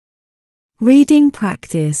Reading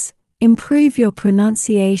practice. Improve your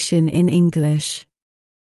pronunciation in English.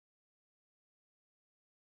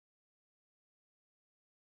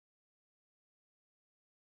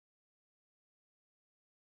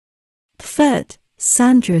 Third,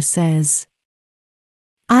 Sandra says,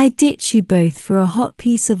 "I'd ditch you both for a hot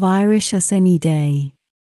piece of Irish as any day."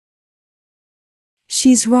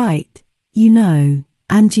 She's right, you know,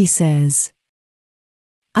 Angie says.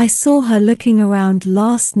 I saw her looking around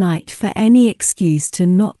last night for any excuse to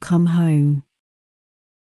not come home.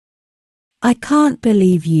 I can't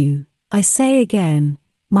believe you, I say again,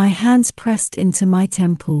 my hands pressed into my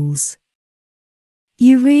temples.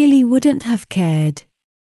 You really wouldn't have cared.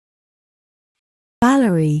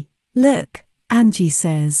 Valerie, look, Angie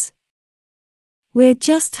says. We're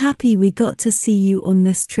just happy we got to see you on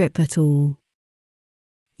this trip at all.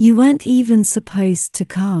 You weren't even supposed to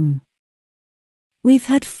come. We've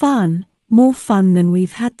had fun, more fun than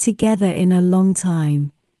we've had together in a long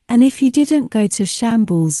time, and if you didn't go to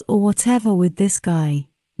Shambles or whatever with this guy,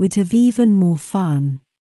 we'd have even more fun.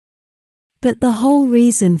 But the whole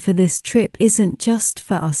reason for this trip isn't just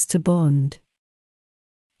for us to bond.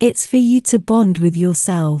 It's for you to bond with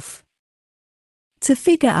yourself. To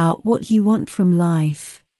figure out what you want from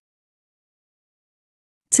life.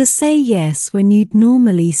 To say yes when you'd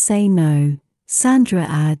normally say no, Sandra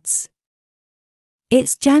adds.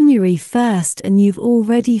 It's January 1st and you've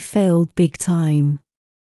already failed big time.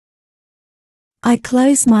 I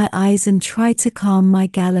close my eyes and try to calm my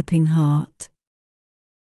galloping heart.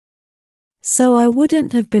 So I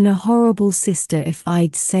wouldn't have been a horrible sister if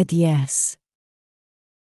I'd said yes.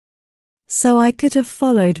 So I could have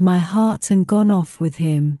followed my heart and gone off with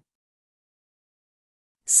him.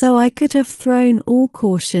 So I could have thrown all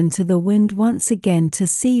caution to the wind once again to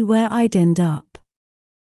see where I'd end up.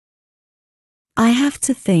 I have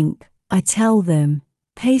to think, I tell them,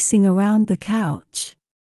 pacing around the couch.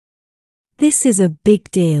 This is a big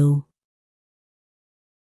deal.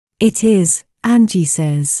 It is, Angie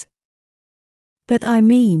says. But I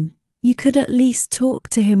mean, you could at least talk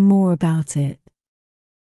to him more about it.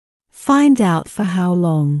 Find out for how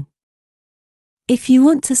long. If you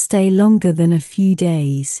want to stay longer than a few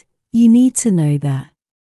days, you need to know that.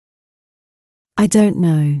 I don't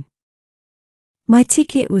know. My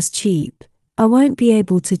ticket was cheap. I won't be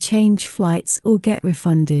able to change flights or get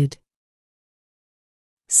refunded.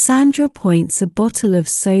 Sandra points a bottle of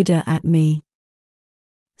soda at me.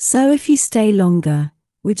 So if you stay longer,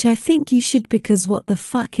 which I think you should because what the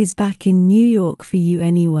fuck is back in New York for you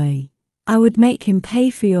anyway, I would make him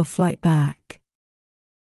pay for your flight back.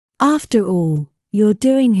 After all, you're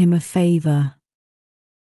doing him a favor.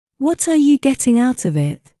 What are you getting out of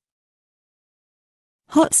it?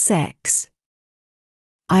 Hot sex,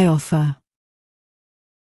 I offer.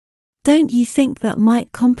 Don't you think that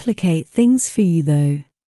might complicate things for you though?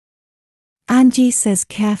 Angie says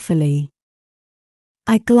carefully.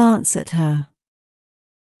 I glance at her.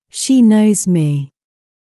 She knows me.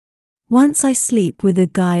 Once I sleep with a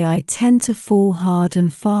guy I tend to fall hard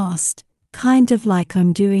and fast, kind of like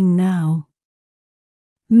I'm doing now.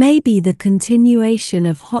 Maybe the continuation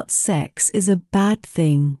of hot sex is a bad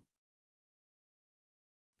thing.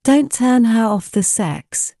 Don't turn her off the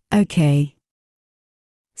sex, okay?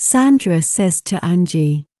 Sandra says to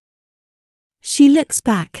Angie. She looks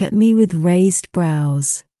back at me with raised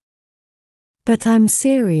brows. But I'm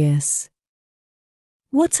serious.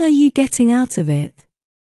 What are you getting out of it?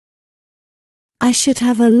 I should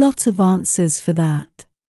have a lot of answers for that.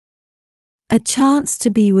 A chance to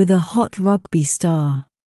be with a hot rugby star.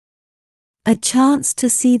 A chance to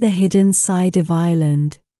see the hidden side of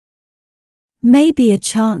Ireland. Maybe a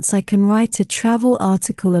chance I can write a travel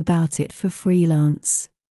article about it for freelance.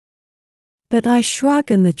 But I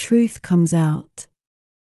shrug and the truth comes out.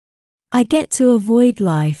 I get to avoid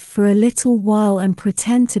life for a little while and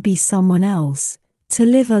pretend to be someone else, to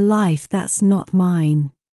live a life that's not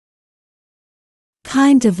mine.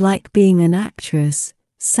 Kind of like being an actress,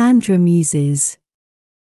 Sandra muses.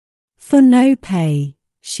 For no pay,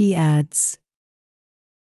 she adds.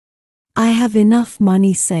 I have enough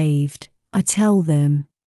money saved, I tell them.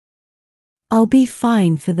 I'll be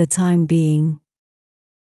fine for the time being.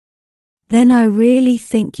 Then I really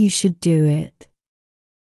think you should do it.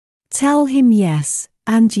 Tell him yes,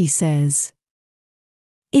 Angie says.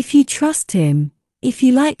 If you trust him, if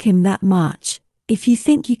you like him that much, if you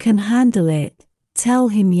think you can handle it, tell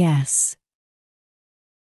him yes.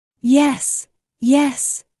 Yes,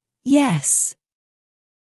 yes, yes.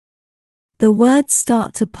 The words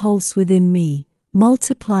start to pulse within me,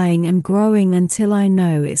 multiplying and growing until I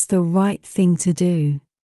know it's the right thing to do.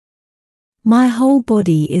 My whole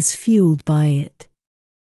body is fueled by it.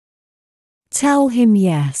 Tell him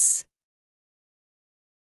yes.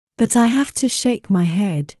 But I have to shake my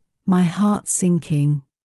head, my heart sinking.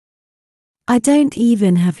 I don't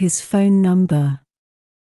even have his phone number.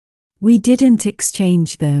 We didn't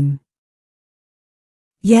exchange them.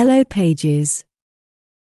 Yellow pages.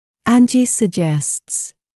 Angie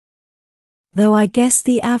suggests. Though I guess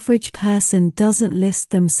the average person doesn't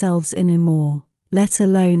list themselves anymore, let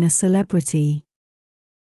alone a celebrity.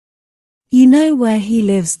 You know where he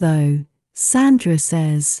lives though, Sandra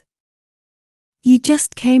says. You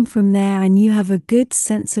just came from there and you have a good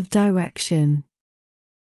sense of direction.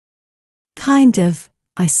 Kind of,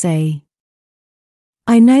 I say.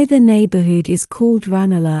 I know the neighborhood is called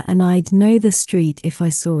Ranelagh and I'd know the street if I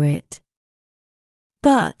saw it.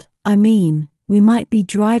 But, I mean, we might be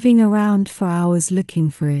driving around for hours looking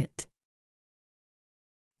for it.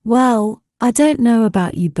 Well, I don't know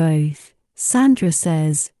about you both, Sandra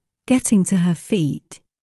says, getting to her feet.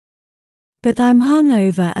 But I'm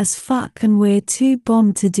hungover as fuck and we're too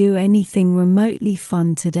bombed to do anything remotely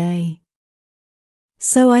fun today.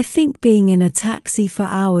 So I think being in a taxi for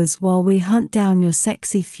hours while we hunt down your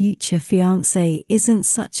sexy future fiancé isn't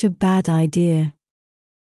such a bad idea.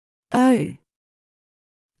 Oh.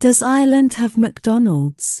 Does Ireland have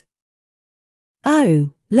McDonald's? Oh,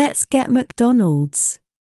 let's get McDonald's.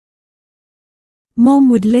 Mom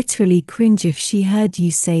would literally cringe if she heard you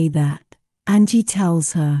say that, Angie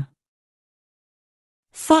tells her.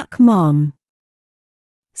 Fuck Mom.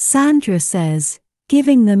 Sandra says,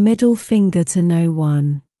 giving the middle finger to no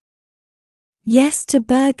one. Yes to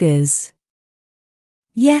burgers.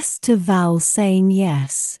 Yes to Val saying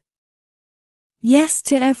yes. Yes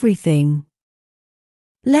to everything.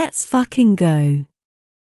 Let's fucking go.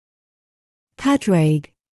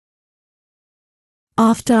 Padraig.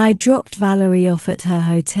 After I dropped Valerie off at her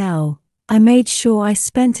hotel, I made sure I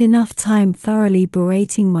spent enough time thoroughly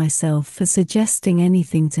berating myself for suggesting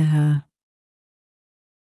anything to her.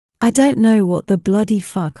 I don't know what the bloody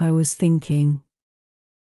fuck I was thinking.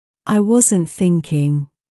 I wasn't thinking.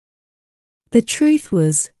 The truth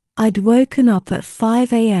was, I'd woken up at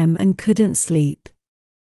 5 a.m. and couldn't sleep.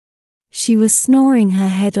 She was snoring her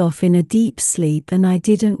head off in a deep sleep and I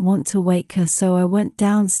didn't want to wake her, so I went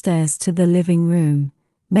downstairs to the living room,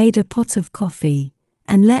 made a pot of coffee,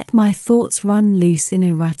 and let my thoughts run loose in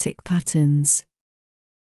erratic patterns.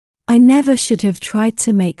 I never should have tried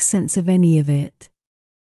to make sense of any of it.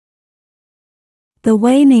 The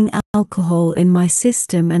waning alcohol in my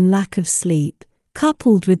system and lack of sleep,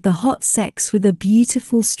 coupled with the hot sex with a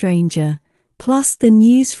beautiful stranger, plus the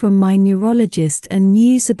news from my neurologist and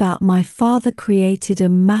news about my father, created a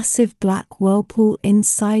massive black whirlpool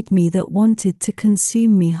inside me that wanted to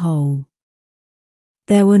consume me whole.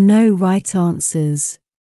 There were no right answers.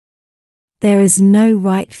 There is no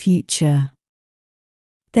right future.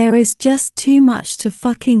 There is just too much to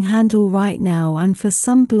fucking handle right now, and for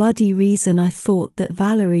some bloody reason I thought that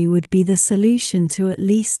Valerie would be the solution to at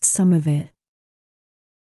least some of it.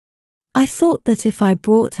 I thought that if I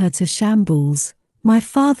brought her to Shambles, my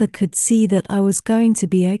father could see that I was going to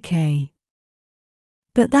be okay.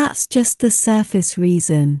 But that's just the surface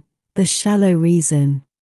reason, the shallow reason.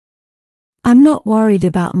 I'm not worried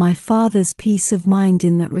about my father's peace of mind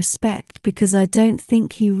in that respect because I don't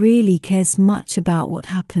think he really cares much about what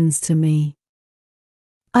happens to me.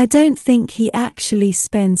 I don't think he actually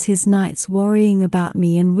spends his nights worrying about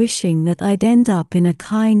me and wishing that I'd end up in a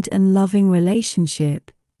kind and loving relationship,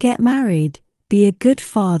 get married, be a good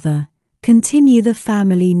father, continue the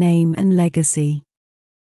family name and legacy.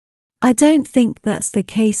 I don't think that's the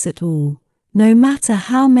case at all, no matter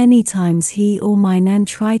how many times he or my nan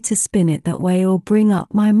try to spin it that way or bring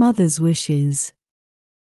up my mother's wishes.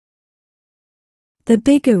 The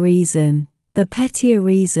bigger reason, the pettier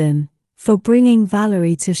reason, for bringing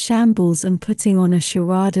Valerie to Shambles and putting on a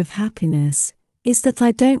charade of happiness, is that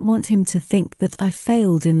I don't want him to think that I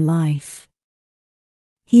failed in life.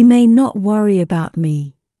 He may not worry about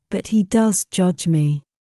me, but he does judge me.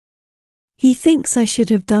 He thinks I should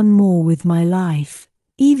have done more with my life,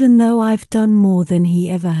 even though I've done more than he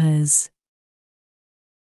ever has.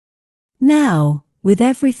 Now, with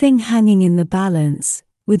everything hanging in the balance,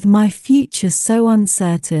 with my future so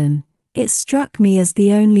uncertain, it struck me as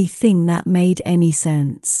the only thing that made any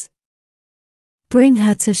sense. Bring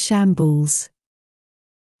her to Shambles.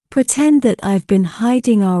 Pretend that I've been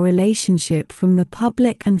hiding our relationship from the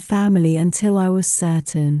public and family until I was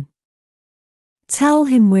certain. Tell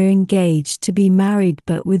him we're engaged to be married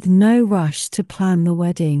but with no rush to plan the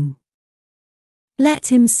wedding.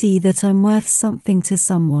 Let him see that I'm worth something to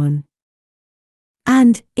someone.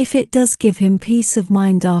 And, if it does give him peace of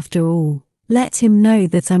mind after all, let him know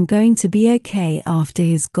that I'm going to be okay after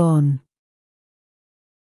he's gone.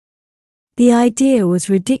 The idea was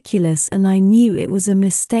ridiculous and I knew it was a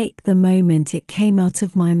mistake the moment it came out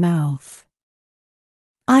of my mouth.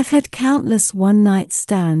 I've had countless one-night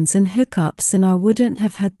stands and hookups and I wouldn't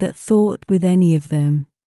have had that thought with any of them.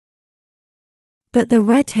 But the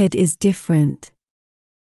redhead is different.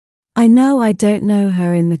 I know I don't know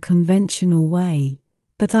her in the conventional way,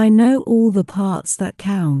 but I know all the parts that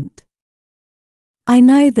count. I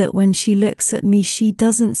know that when she looks at me she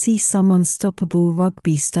doesn't see some unstoppable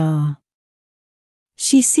rugby star.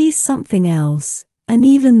 She sees something else, and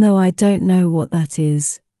even though I don't know what that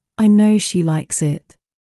is, I know she likes it.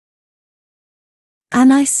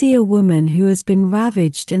 And I see a woman who has been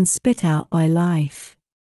ravaged and spit out by life.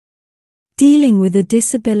 Dealing with a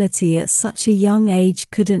disability at such a young age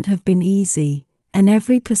couldn't have been easy, and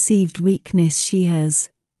every perceived weakness she has,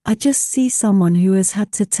 I just see someone who has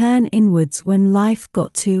had to turn inwards when life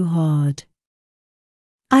got too hard.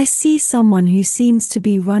 I see someone who seems to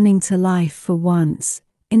be running to life for once,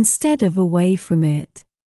 instead of away from it.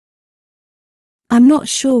 I'm not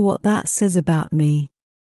sure what that says about me.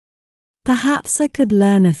 Perhaps I could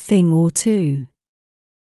learn a thing or two.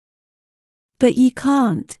 But you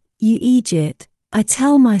can't, you idiot, I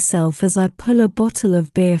tell myself as I pull a bottle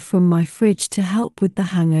of beer from my fridge to help with the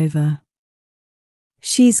hangover.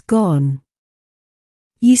 She's gone.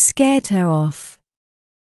 You scared her off.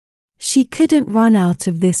 She couldn't run out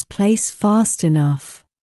of this place fast enough.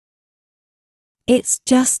 It's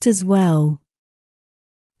just as well.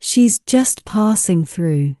 She's just passing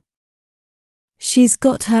through. She's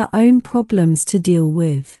got her own problems to deal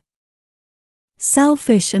with.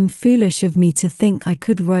 Selfish and foolish of me to think I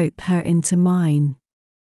could rope her into mine.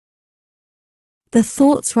 The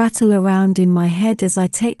thoughts rattle around in my head as I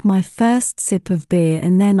take my first sip of beer,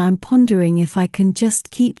 and then I'm pondering if I can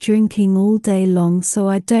just keep drinking all day long so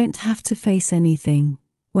I don't have to face anything,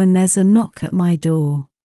 when there's a knock at my door.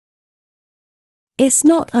 It's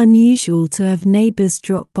not unusual to have neighbors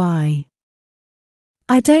drop by.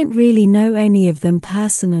 I don't really know any of them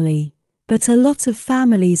personally, but a lot of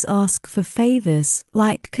families ask for favors,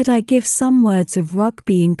 like could I give some words of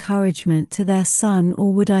rugby encouragement to their son,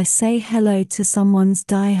 or would I say hello to someone's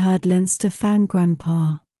diehard Leinster fan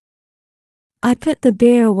grandpa? I put the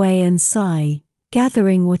beer away and sigh,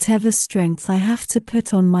 gathering whatever strength I have to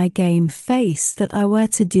put on my game face that I were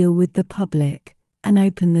to deal with the public, and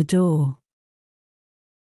open the door.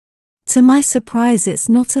 To my surprise, it's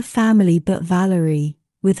not a family but Valerie,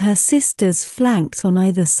 with her sisters flanked on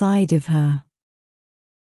either side of her.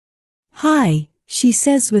 "Hi," she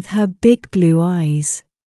says with her big blue eyes.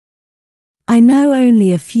 I know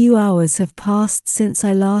only a few hours have passed since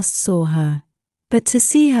I last saw her, but to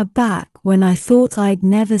see her back when I thought I'd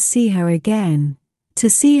never see her again, to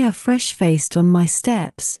see her fresh-faced on my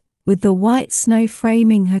steps, with the white snow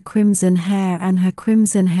framing her crimson hair and her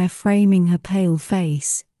crimson hair framing her pale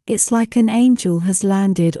face, it's like an angel has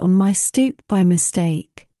landed on my stoop by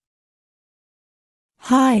mistake.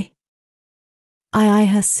 "Hi." I eye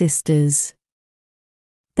her sisters.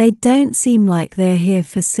 They don't seem like they're here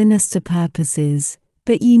for sinister purposes,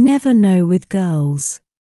 but you never know with girls.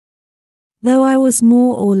 Though I was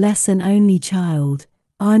more or less an only child,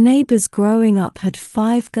 our neighbors growing up had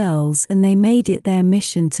 5 girls and they made it their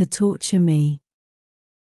mission to torture me.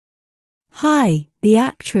 "Hi," the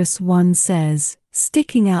actress one says,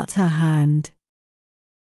 sticking out her hand.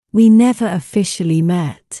 "We never officially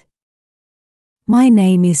met. My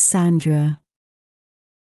name is Sandra."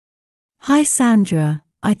 "Hi Sandra,"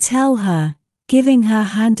 I tell her, giving her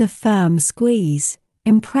hand a firm squeeze,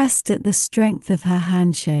 impressed at the strength of her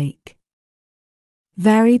handshake.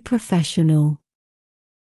 "Very professional.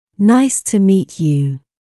 Nice to meet you.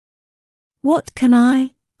 What can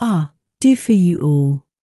I do for you all?"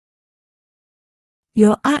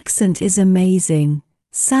 "Your accent is amazing,"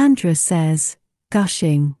 Sandra says,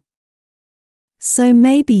 gushing. "So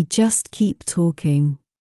maybe just keep talking."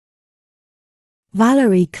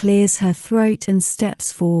 Valerie clears her throat and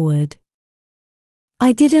steps forward.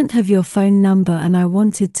 "I didn't have your phone number and I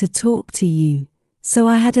wanted to talk to you, so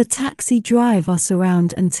I had a taxi drive us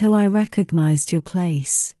around until I recognized your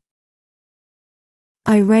place."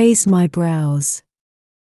 I raise my brows.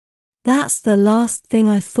 That's the last thing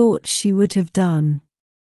I thought she would have done.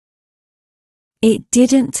 "It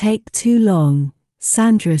didn't take too long,"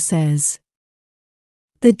 Sandra says.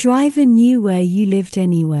 "The driver knew where you lived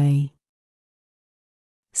anyway."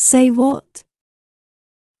 "Say what?"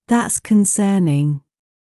 "That's concerning."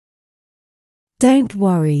 "Don't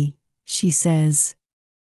worry," she says.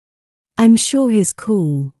 "I'm sure he's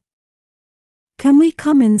cool. Can we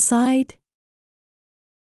come inside?"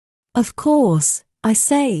 "Of course," I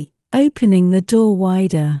say, opening the door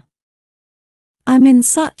wider. I'm in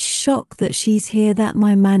such shock that she's here that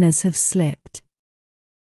my manners have slipped.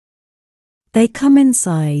 They come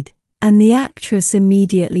inside, and the actress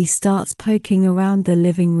immediately starts poking around the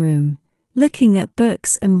living room, looking at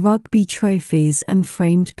books and rugby trophies and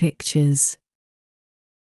framed pictures.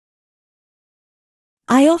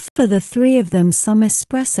 I offer the three of them some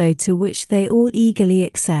espresso, to which they all eagerly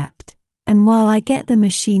accept, and while I get the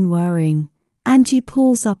machine whirring, Angie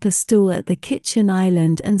pulls up a stool at the kitchen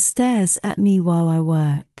island and stares at me while I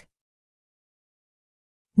work.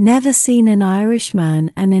 Never seen an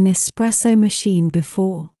Irishman and an espresso machine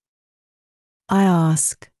before? I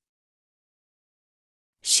ask.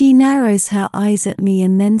 She narrows her eyes at me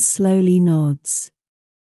and then slowly nods.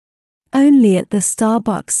 Only at the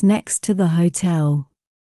Starbucks next to the hotel.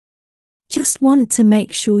 Just want to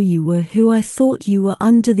make sure you were who I thought you were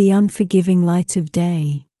under the unforgiving light of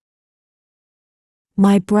day.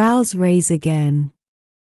 My brows raise again.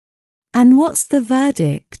 And what's the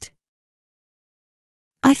verdict?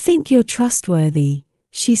 I think you're trustworthy,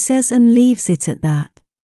 she says and leaves it at that.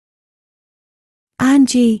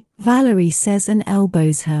 Angie, Valerie says and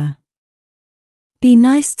elbows her. Be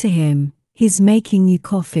nice to him, he's making you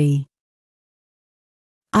coffee.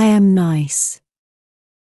 I am nice.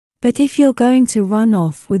 But if you're going to run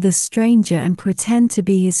off with a stranger and pretend to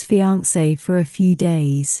be his fiancé for a few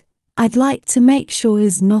days, I'd like to make sure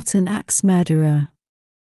he's not an axe murderer.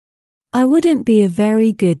 I wouldn't be a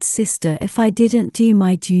very good sister if I didn't do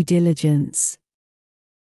my due diligence.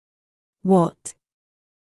 What?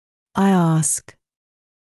 I ask.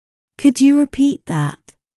 Could you repeat that?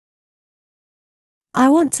 I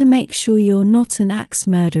want to make sure you're not an axe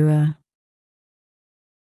murderer.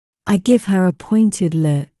 I give her a pointed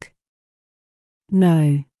look.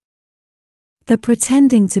 No. The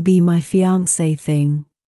pretending to be my fiancé thing.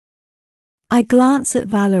 I glance at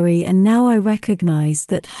Valerie and now I recognize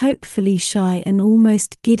that hopefully shy and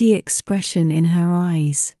almost giddy expression in her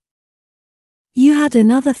eyes. You had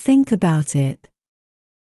another think about it?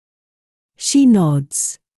 She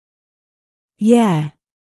nods. Yeah.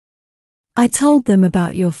 I told them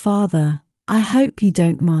about your father, I hope you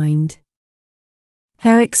don't mind.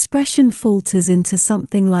 Her expression falters into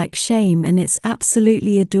something like shame, and it's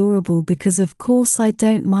absolutely adorable because of course I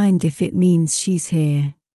don't mind if it means she's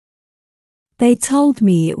here. They told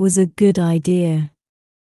me it was a good idea.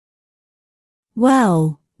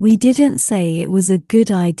 Well, we didn't say it was a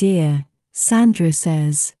good idea, Sandra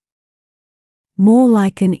says. More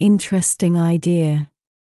like an interesting idea.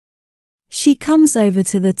 She comes over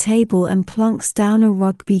to the table and plunks down a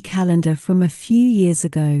rugby calendar from a few years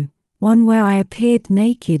ago, one where I appeared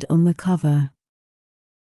naked on the cover.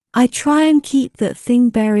 I try and keep that thing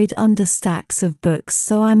buried under stacks of books,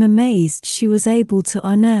 so I'm amazed she was able to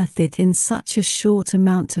unearth it in such a short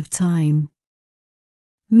amount of time.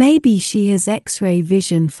 Maybe she has X-ray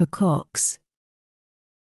vision for cocks.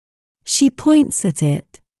 She points at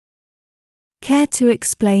it. Care to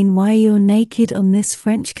explain why you're naked on this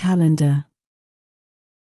French calendar?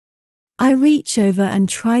 I reach over and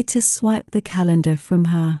try to swipe the calendar from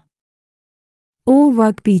her. All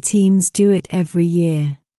rugby teams do it every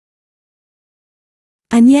year.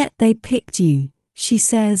 And yet they picked you, she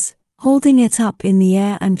says, holding it up in the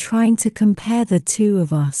air and trying to compare the two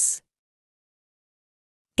of us.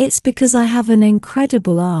 It's because I have an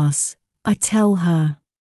incredible ass, I tell her.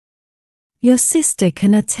 Your sister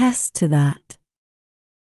can attest to that.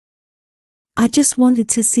 I just wanted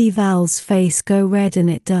to see Val's face go red, and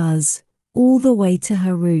it does, all the way to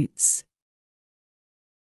her roots.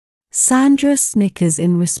 Sandra snickers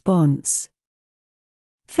in response.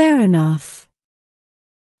 Fair enough.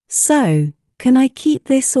 So, can I keep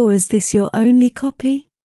this, or is this your only copy?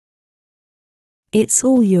 It's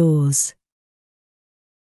all yours.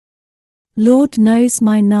 Lord knows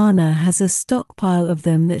my Nana has a stockpile of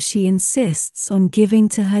them that she insists on giving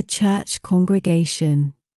to her church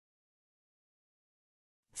congregation.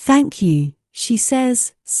 Thank you, she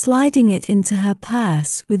says, sliding it into her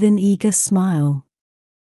purse with an eager smile.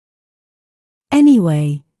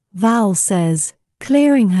 Anyway, Val says,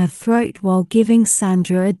 clearing her throat while giving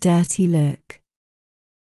Sandra a dirty look.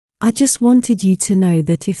 I just wanted you to know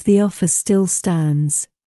that if the offer still stands,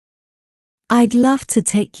 I'd love to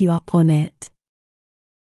take you up on it.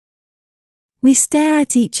 We stare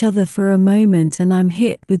at each other for a moment and I'm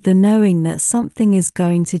hit with the knowing that something is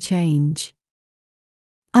going to change.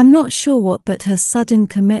 I'm not sure what, but her sudden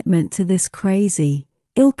commitment to this crazy,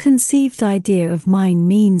 ill-conceived idea of mine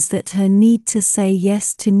means that her need to say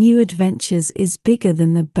yes to new adventures is bigger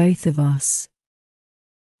than the both of us.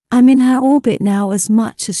 I'm in her orbit now as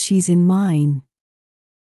much as she's in mine.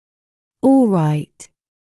 All right.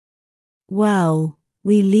 Well,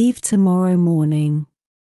 We leave tomorrow morning.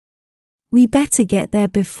 We better get there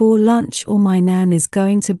before lunch or my nan is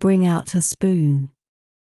going to bring out her spoon.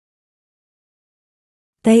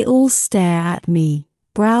 They all stare at me,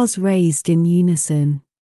 brows raised in unison.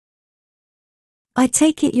 I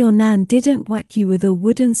take it your nan didn't whack you with a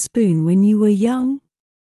wooden spoon when you were young?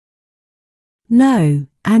 No,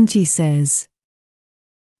 Angie says.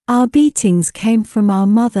 Our beatings came from our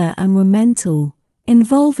mother and were mental,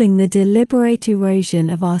 involving the deliberate erosion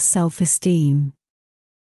of our self-esteem.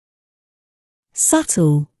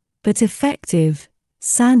 Subtle, but effective,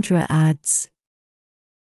 Sandra adds.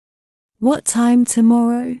 What time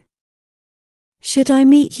tomorrow? Should I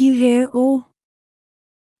meet you here or?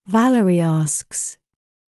 Valerie asks.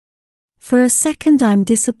 For a second I'm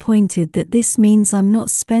disappointed that this means I'm not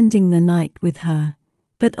spending the night with her,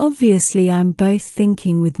 but obviously I'm both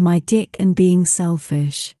thinking with my dick and being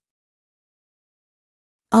selfish.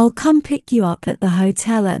 I'll come pick you up at the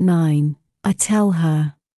hotel at 9, I tell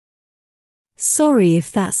her. Sorry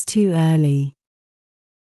if that's too early.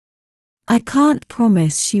 I can't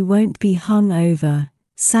promise she won't be hung over,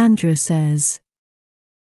 Sandra says.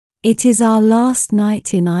 It is our last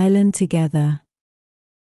night in Ireland together.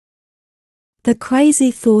 The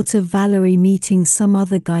crazy thought of Valerie meeting some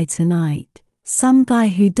other guy tonight, some guy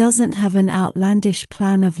who doesn't have an outlandish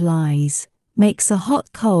plan of lies, makes a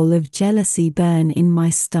hot coal of jealousy burn in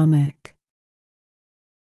my stomach.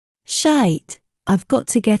 Shite, I've got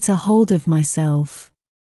to get a hold of myself.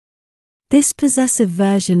 This possessive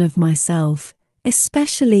version of myself,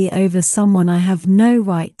 especially over someone I have no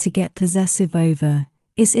right to get possessive over,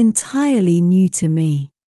 is entirely new to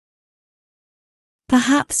me.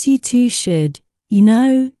 Perhaps you two should,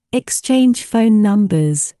 exchange phone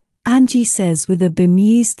numbers, Angie says with a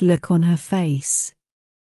bemused look on her face.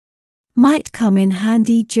 Might come in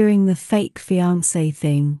handy during the fake fiancé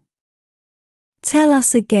thing. Tell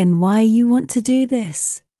us again why you want to do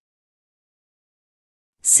this.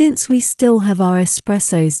 Since we still have our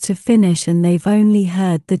espressos to finish and they've only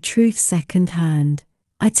heard the truth secondhand,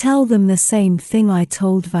 I tell them the same thing I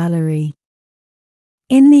told Valerie.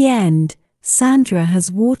 In the end, Sandra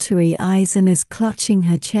has watery eyes and is clutching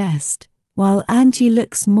her chest, while Angie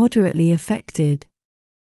looks moderately affected.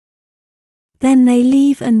 Then they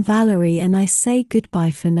leave and Valerie and I say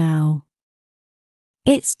goodbye for now.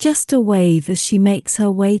 It's just a wave as she makes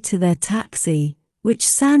her way to their taxi, which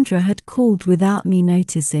Sandra had called without me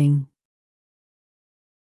noticing.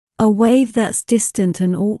 A wave that's distant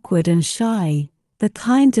and awkward and shy, the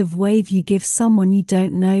kind of wave you give someone you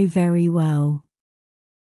don't know very well.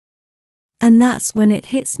 And that's when it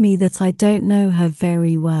hits me that I don't know her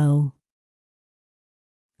very well.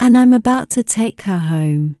 And I'm about to take her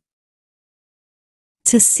home.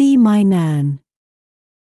 To see my nan.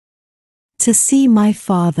 To see my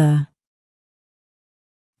father.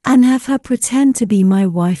 And have her pretend to be my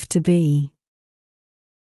wife-to-be.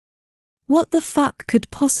 What the fuck could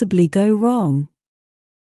possibly go wrong?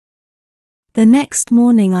 The next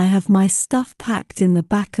morning I have my stuff packed in the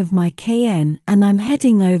back of my Cayenne and I'm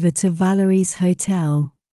heading over to Valerie's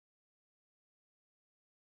hotel.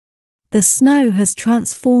 The snow has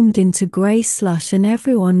transformed into grey slush and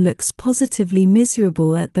everyone looks positively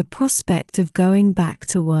miserable at the prospect of going back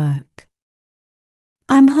to work.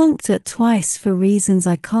 I'm honked at twice for reasons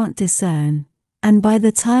I can't discern, and by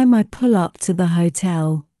the time I pull up to the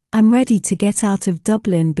hotel, I'm ready to get out of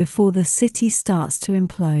Dublin before the city starts to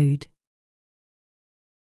implode.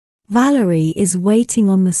 Valerie is waiting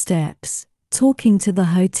on the steps, talking to the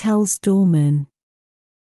hotel's doorman.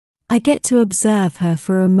 I get to observe her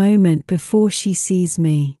for a moment before she sees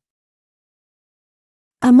me.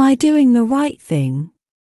 Am I doing the right thing?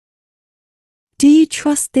 Do you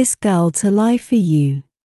trust this girl to lie for you?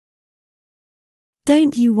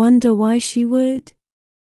 Don't you wonder why she would?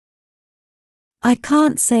 I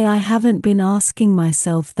can't say I haven't been asking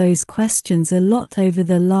myself those questions a lot over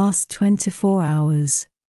the last 24 hours.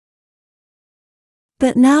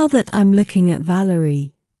 But now that I'm looking at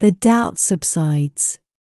Valerie, the doubt subsides.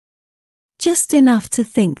 Just enough to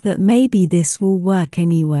think that maybe this will work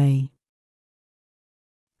anyway.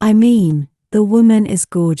 I mean, the woman is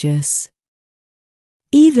gorgeous.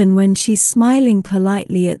 Even when she's smiling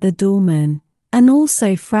politely at the doorman, and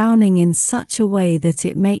also frowning in such a way that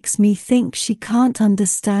it makes me think she can't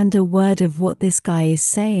understand a word of what this guy is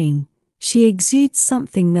saying, she exudes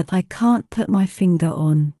something that I can't put my finger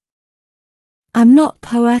on. I'm not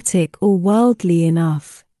poetic or worldly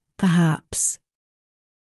enough, perhaps.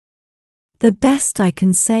 The best I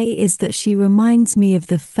can say is that she reminds me of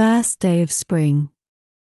the first day of spring.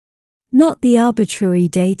 Not the arbitrary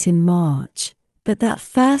date in March, but that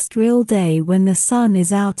first real day when the sun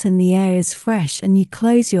is out and the air is fresh and you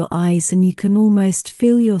close your eyes and you can almost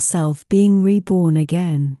feel yourself being reborn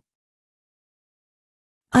again.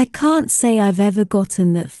 I can't say I've ever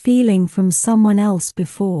gotten that feeling from someone else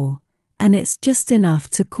before, and it's just enough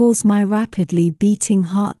to cause my rapidly beating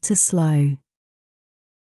heart to slow.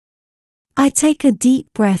 I take a deep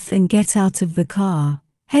breath and get out of the car,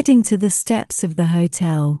 heading to the steps of the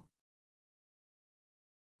hotel.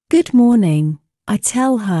 "Good morning," I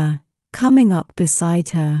tell her, coming up beside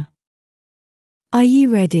her. "Are you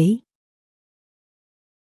ready?"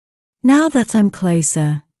 Now that I'm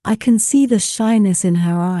closer, I can see the shyness in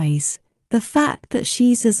her eyes, the fact that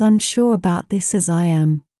she's as unsure about this as I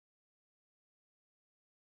am.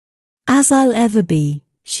 "As I'll ever be,"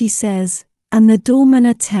 she says, and the doorman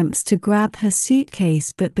attempts to grab her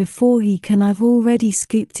suitcase, but before he can, I've already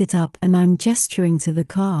scooped it up and I'm gesturing to the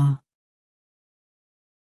car.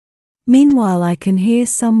 Meanwhile, I can hear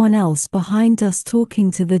someone else behind us talking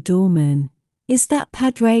to the doorman. "Is that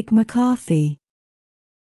Padraig McCarthy?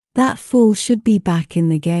 That fool should be back in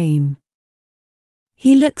the game.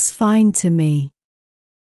 He looks fine to me."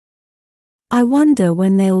 I wonder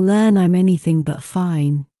when they'll learn I'm anything but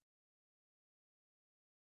fine.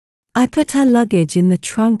 I put her luggage in the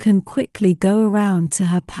trunk and quickly go around to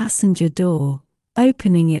her passenger door,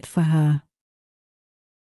 opening it for her.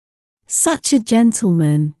 "Such a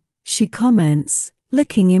gentleman," she comments,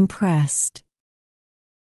 looking impressed.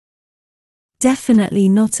 "Definitely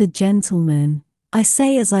not a gentleman," I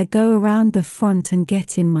say as I go around the front and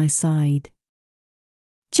get in my side.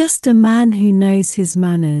 "Just a man who knows his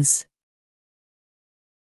manners."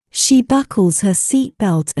 She buckles her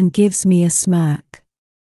seatbelt and gives me a smirk.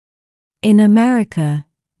 "In America,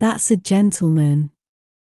 that's a gentleman."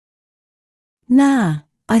 "Nah,"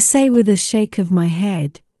 I say with a shake of my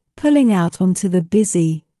head, pulling out onto the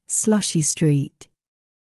busy, slushy street.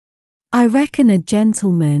 "I reckon a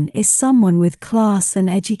gentleman is someone with class and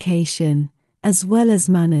education, as well as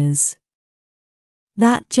manners.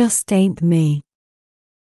 That just ain't me.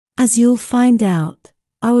 As you'll find out,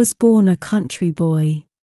 I was born a country boy."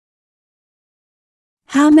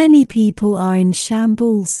 "How many people are in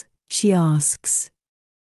Shambles?" she asks.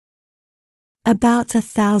 "About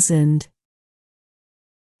 1,000.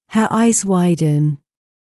 Her eyes widen.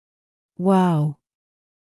 "Wow.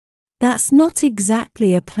 That's not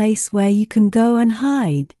exactly a place where you can go and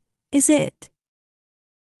hide, is it?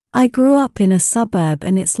 I grew up in a suburb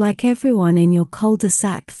and it's like everyone in your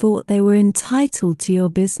cul-de-sac thought they were entitled to your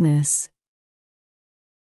business."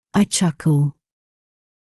 I chuckle.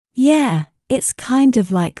 "Yeah, it's kind of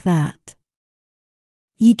like that.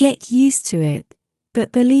 You get used to it,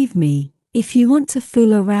 but believe me, if you want to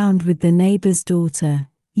fool around with the neighbor's daughter,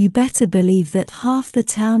 you better believe that half the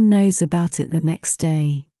town knows about it the next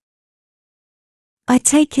day." I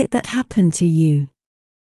take it that happened to you.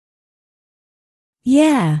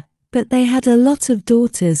 "Yeah, but they had a lot of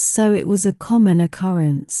daughters, so it was a common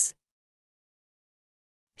occurrence."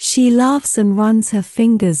 She laughs and runs her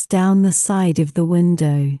fingers down the side of the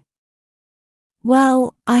window.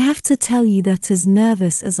 "Well, I have to tell you that as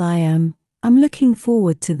nervous as I am, I'm looking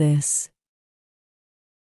forward to this."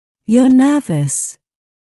 "You're nervous?"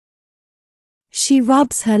 She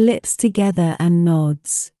rubs her lips together and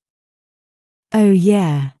nods. "Oh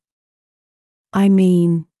yeah. I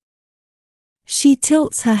mean..." She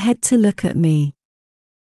tilts her head to look at me.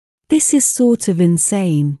 "This is sort of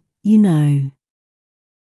insane, you know."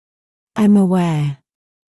 I'm aware.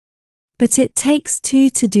 But it takes two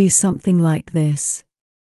to do something like this.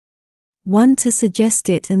 One to suggest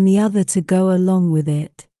it and the other to go along with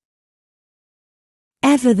it.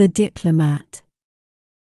 Ever the diplomat.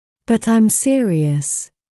 But I'm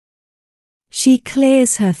serious. She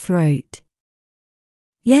clears her throat.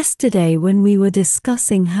 "Yesterday when we were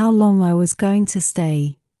discussing how long I was going to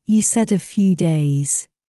stay, you said a few days.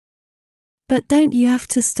 But don't you have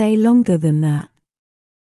to stay longer than that?"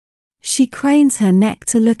 She cranes her neck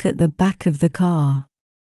to look at the back of the car.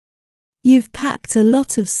 "You've packed a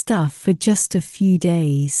lot of stuff for just a few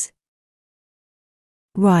days."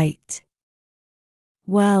 "Right.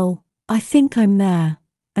 Well, I think I'm there,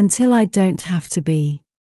 until I don't have to be."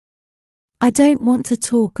 I don't want to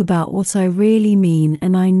talk about what I really mean,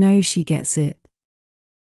 and I know she gets it.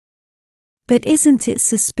 But isn't it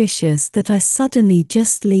suspicious that I suddenly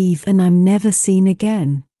just leave and I'm never seen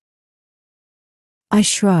again? I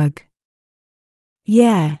shrug.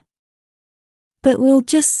 "Yeah. But we'll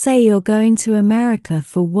just say you're going to America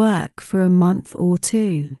for work for a month or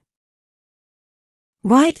two."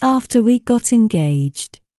 Right after we got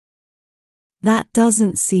engaged. That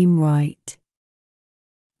doesn't seem right.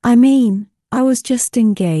 I mean, I was just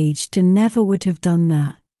engaged and never would have done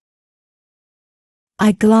that.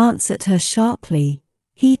 I glance at her sharply,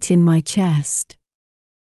 heat in my chest.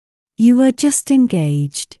 You were just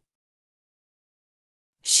engaged.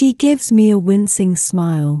 She gives me a wincing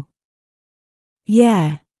smile.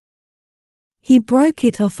 Yeah. He broke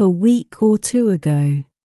it off a week or two ago.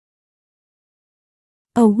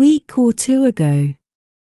 A week or two ago.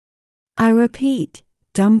 I repeat,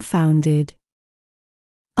 dumbfounded.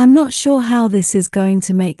 I'm not sure how this is going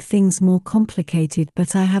to make things more complicated,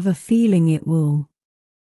 but I have a feeling it will.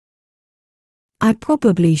 I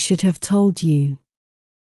probably should have told you.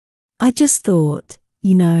 I just thought,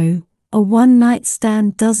 a one-night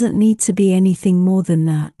stand doesn't need to be anything more than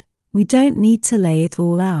that. We don't need to lay it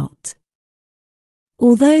all out.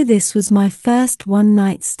 Although this was my first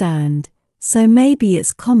one-night stand, so maybe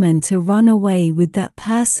it's common to run away with that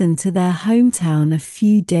person to their hometown a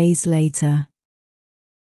few days later.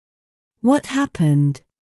 What happened?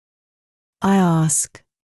 I ask.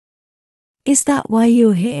 Is that why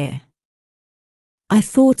you're here? I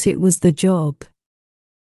thought it was the job.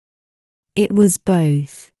 It was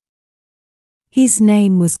both. His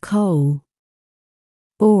name was Cole.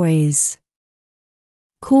 Always.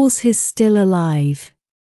 'Cause he's still alive.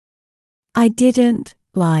 I didn't,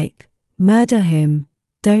 murder him,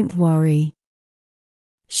 don't worry.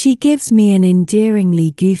 She gives me an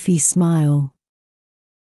endearingly goofy smile.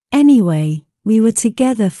 Anyway, we were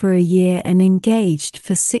together for a year and engaged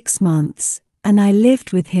for 6 months, and I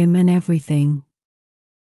lived with him and everything.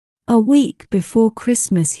 A week before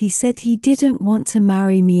Christmas he said he didn't want to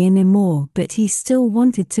marry me anymore, but he still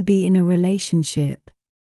wanted to be in a relationship.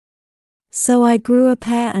 So I grew a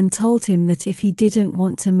pair and told him that if he didn't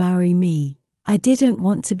want to marry me, I didn't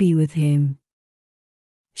want to be with him.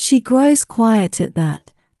 She grows quiet at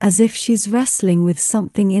that, as if she's wrestling with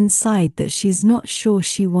something inside that she's not sure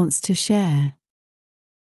she wants to share.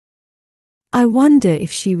 I wonder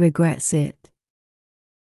if she regrets it.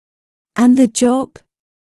 And the job?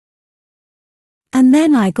 And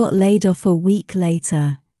then I got laid off a week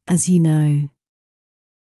later, as you know.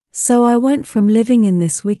 So I went from living in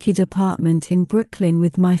this wicked apartment in Brooklyn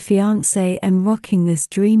with my fiancé and rocking this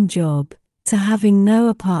dream job, to having no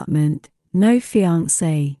apartment, no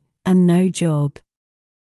fiancé, and no job.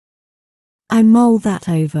 I mull that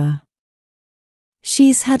over.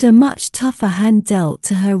 She's had a much tougher hand dealt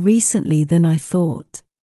to her recently than I thought.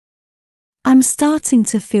 I'm starting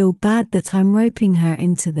to feel bad that I'm roping her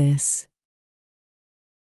into this.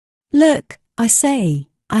 Look, I say,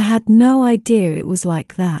 I had no idea it was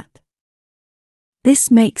like that. This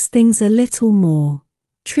makes things a little more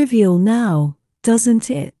trivial now, doesn't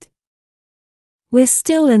it? We're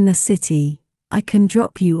still in the city, I can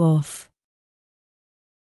drop you off.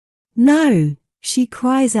 No, she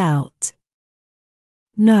cries out.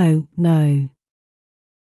 No.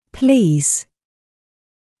 Please.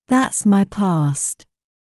 That's my past.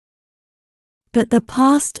 But the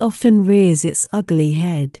past often rears its ugly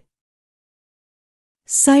head.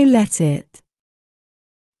 So let it.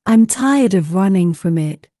 I'm tired of running from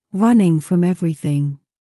it, running from everything.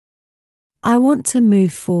 I want to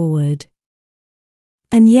move forward.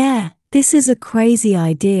 And yeah, this is a crazy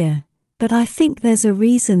idea, but I think there's a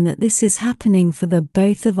reason that this is happening for the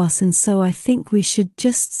both of us, and so I think we should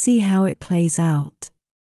just see how it plays out.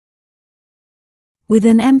 With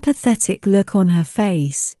an empathetic look on her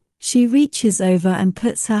face, she reaches over and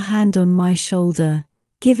puts her hand on my shoulder,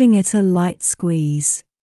 giving it a light squeeze.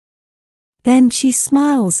 Then she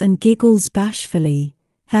smiles and giggles bashfully,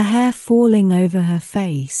 her hair falling over her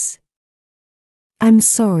face. I'm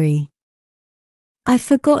sorry. I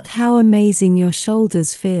forgot how amazing your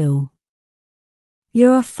shoulders feel.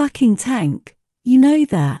 You're a fucking tank, you know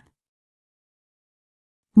that.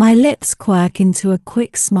 My lips quirk into a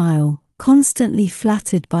quick smile, constantly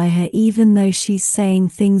flattered by her even though she's saying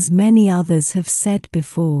things many others have said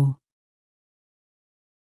before.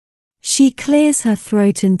 She clears her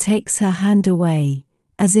throat and takes her hand away,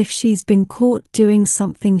 as if she's been caught doing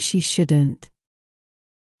something she shouldn't.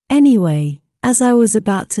 Anyway, as I was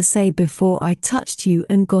about to say before I touched you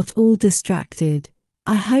and got all distracted,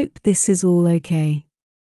 I hope this is all okay.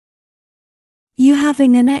 You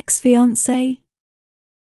having an ex-fiancé?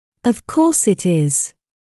 Of course it is.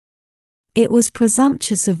 It was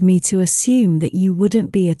presumptuous of me to assume that you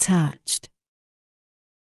wouldn't be attached.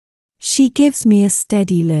 She gives me a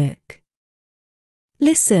steady look.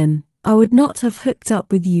 Listen, I would not have hooked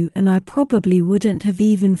up with you, and I probably wouldn't have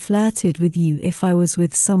even flirted with you if I was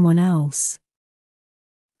with someone else.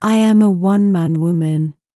 I am a one-man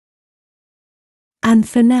woman. And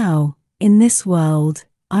for now, in this world,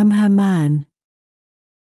 I'm her man.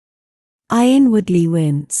 I inwardly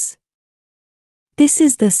wince. This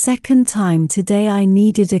is the second time today I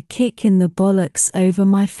needed a kick in the bollocks over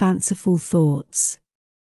my fanciful thoughts.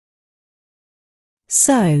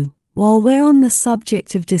 So, while we're on the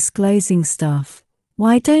subject of disclosing stuff,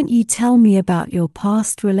 why don't you tell me about your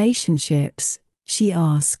past relationships? She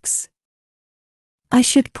asks. I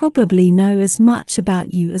should probably know as much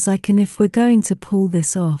about you as I can if we're going to pull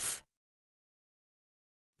this off.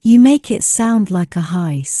 You make it sound like a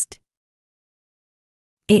heist.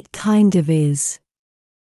 It kind of is.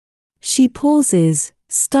 She pauses,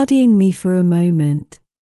 studying me for a moment.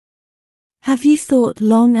 Have you thought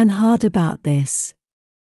long and hard about this?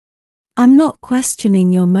 I'm not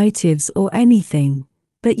questioning your motives or anything,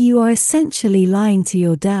 but you are essentially lying to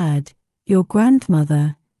your dad, your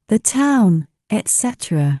grandmother, the town,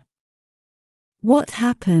 etc. What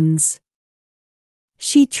happens?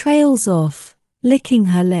 She trails off, licking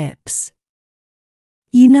her lips.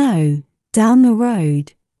 You know, down the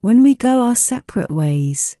road, when we go our separate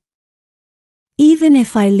ways. Even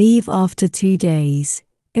if I leave after 2 days,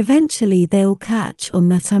 eventually they'll catch on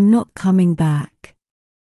that I'm not coming back.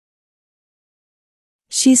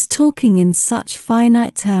 She's talking in such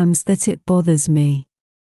finite terms that it bothers me.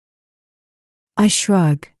 I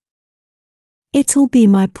shrug. It'll be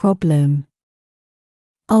my problem.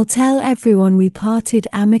 I'll tell everyone we parted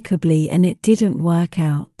amicably and it didn't work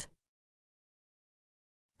out.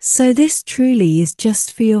 So this truly is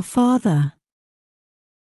just for your father?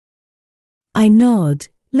 I nod,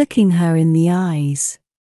 looking her in the eyes.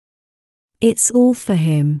 It's all for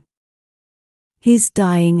him. He's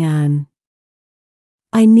dying, Anne.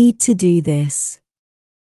 I need to do this.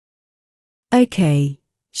 Okay,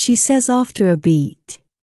 she says after a beat.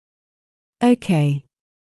 Okay.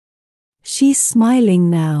 She's smiling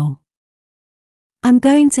now. I'm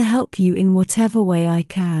going to help you in whatever way I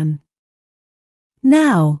can.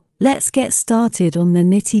 Now, let's get started on the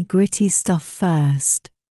nitty-gritty stuff first.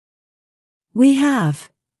 We have,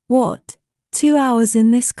 2 hours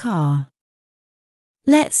in this car?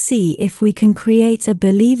 Let's see if we can create a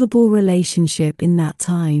believable relationship in that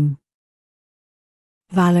time.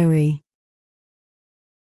 Valerie.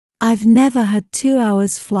 I've never had 2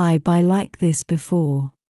 hours fly by like this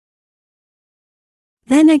before.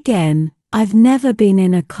 Then again, I've never been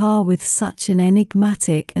in a car with such an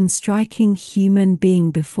enigmatic and striking human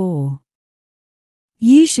being before.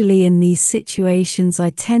 Usually in these situations I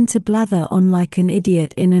tend to blather on like an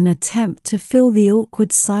idiot in an attempt to fill the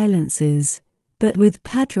awkward silences, but with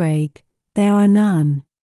Padraig, there are none.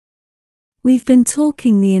 We've been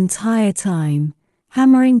talking the entire time,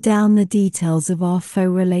 hammering down the details of our faux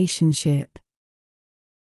relationship.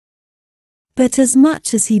 But as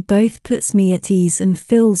much as he both puts me at ease and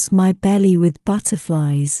fills my belly with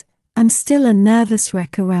butterflies, I'm still a nervous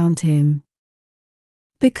wreck around him.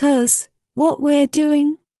 Because, what we're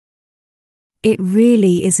doing? It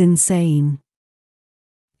really is insane.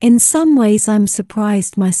 In some ways I'm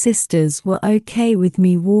surprised my sisters were okay with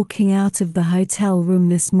me walking out of the hotel room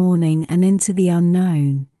this morning and into the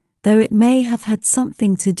unknown, though it may have had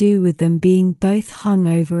something to do with them being both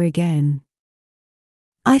hungover again.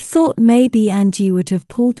 I thought maybe Angie would have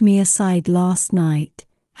pulled me aside last night,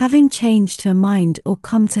 having changed her mind or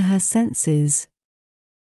come to her senses.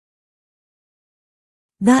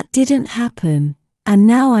 That didn't happen, and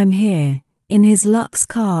now I'm here, in his luxe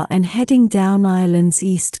car and heading down Ireland's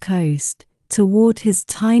east coast, toward his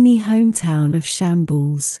tiny hometown of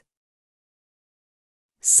Shambles.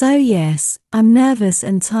 So yes, I'm nervous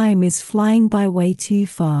and time is flying by way too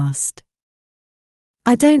fast.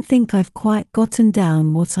 I don't think I've quite gotten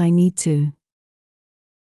down what I need to.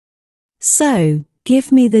 So,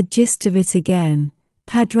 give me the gist of it again,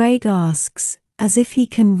 Padraig asks, as if he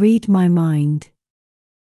can read my mind.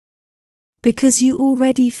 Because you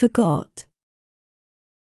already forgot.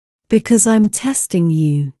 Because I'm testing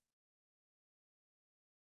you.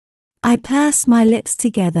 I purse my lips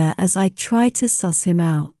together as I try to suss him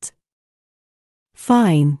out.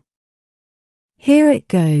 Fine. Here it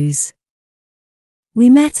goes. We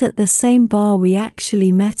met at the same bar we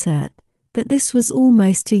actually met at, but this was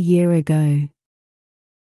almost a year ago.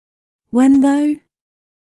 When though?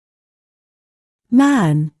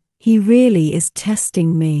 Man, he really is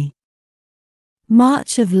testing me.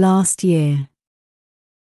 March of last year.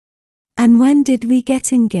 And when did we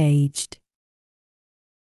get engaged?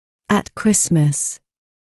 At Christmas.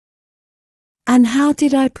 And how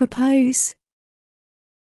did I propose?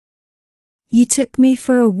 You took me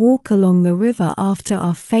for a walk along the river after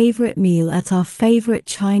our favorite meal at our favorite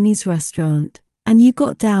Chinese restaurant, and you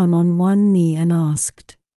got down on one knee and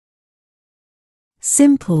asked.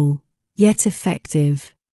 Simple, yet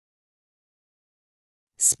effective.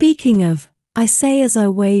 Speaking of I say as I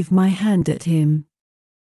wave my hand at him.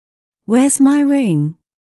 Where's my ring?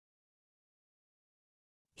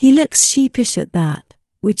 He looks sheepish at that,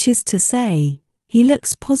 which is to say, he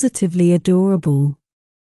looks positively adorable.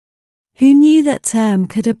 Who knew that term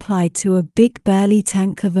could apply to a big burly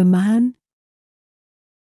tank of a man?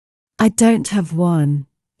 I don't have one,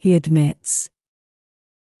 he admits.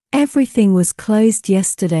 Everything was closed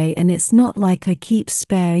yesterday and it's not like I keep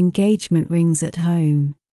spare engagement rings at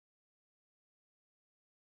home.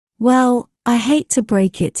 Well, I hate to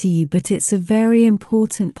break it to you, but it's a very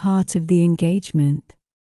important part of the engagement.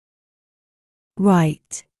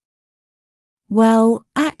 Right. Well,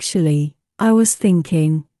 actually, I was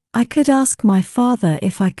thinking, I could ask my father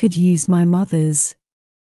if I could use my mother's.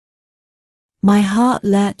 My heart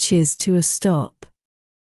lurches to a stop.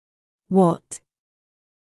 What?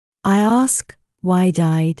 I ask,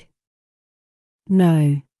 wide-eyed.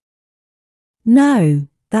 No. No,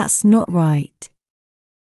 that's not right.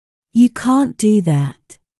 You can't do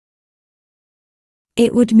that.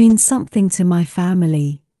 It would mean something to my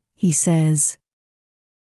family, he says.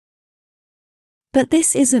 But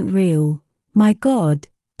this isn't real. My God,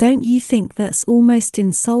 don't you think that's almost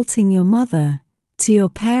insulting your mother, to your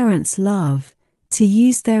parents' love, to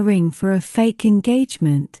use their ring for a fake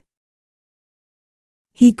engagement?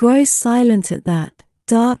 He grows silent at that,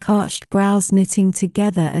 dark arched brows knitting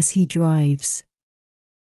together as he drives.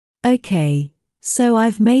 Okay, so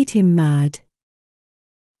I've made him mad.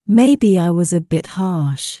 Maybe I was a bit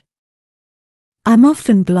harsh. I'm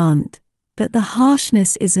often blunt, but the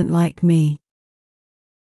harshness isn't like me.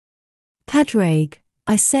 Padraig,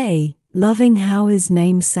 I say, loving how his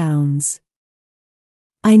name sounds.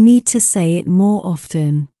 I need to say it more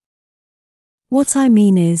often. What I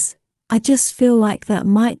mean is, I just feel like that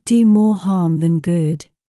might do more harm than good.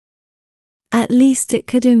 At least it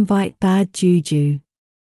could invite bad juju.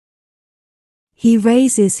 He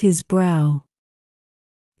raises his brow.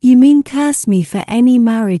 You mean curse me for any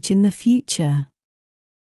marriage in the future?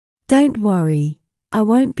 Don't worry, I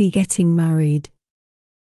won't be getting married.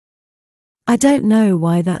 I don't know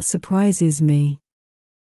why that surprises me.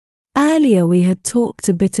 Earlier we had talked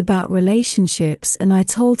a bit about relationships and I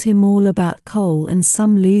told him all about Cole and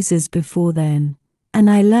some losers before then, and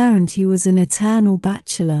I learned he was an eternal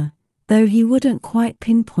bachelor, though he wouldn't quite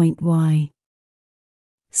pinpoint why.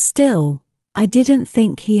 Still, I didn't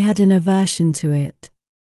think he had an aversion to it.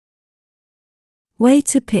 Way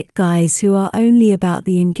to pick guys who are only about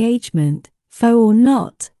the engagement, foe or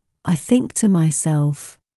not, I think to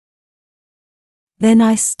myself. Then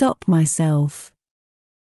I stop myself.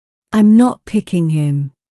 I'm not picking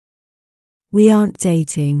him. We aren't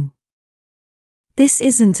dating. This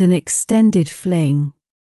isn't an extended fling.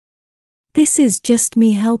 This is just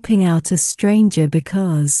me helping out a stranger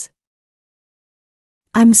because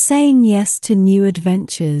I'm saying yes to new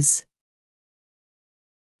adventures.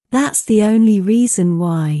 That's the only reason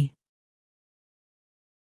why.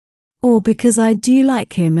 Or because I do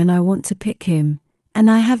like him and I want to pick him,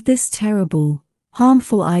 and I have this terrible,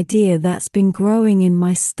 harmful idea that's been growing in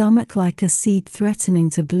my stomach like a seed threatening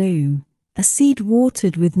to bloom, a seed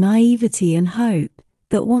watered with naivety and hope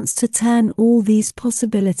that wants to turn all these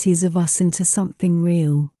possibilities of us into something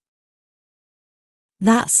real.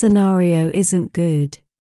 That scenario isn't good.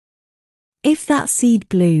 If that seed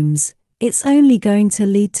blooms, it's only going to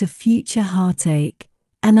lead to future heartache,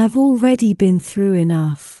 and I've already been through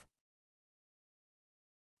enough.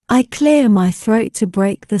 I clear my throat to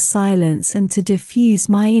break the silence and to diffuse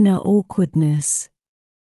my inner awkwardness.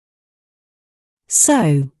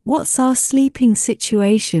 So, what's our sleeping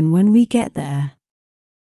situation when we get there?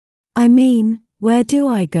 I mean, where do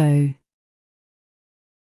I go?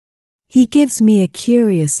 He gives me a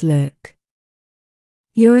curious look.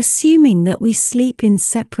 You're assuming that we sleep in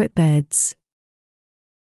separate beds.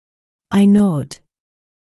 I nod.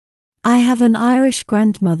 I have an Irish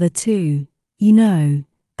grandmother too, you know,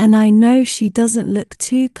 and I know she doesn't look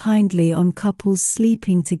too kindly on couples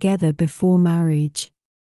sleeping together before marriage.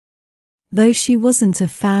 Though she wasn't a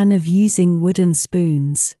fan of using wooden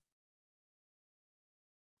spoons.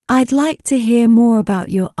 I'd like to hear more about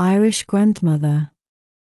your Irish grandmother.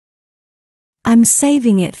 I'm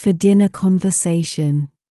saving it for dinner conversation.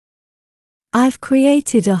 I've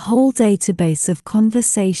created a whole database of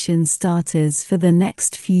conversation starters for the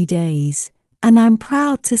next few days, and I'm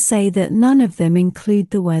proud to say that none of them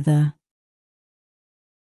include the weather.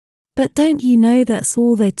 But don't you know that's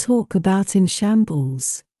all they talk about in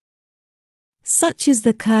Shambles? Such is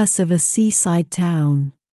the curse of a seaside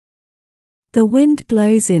town. The wind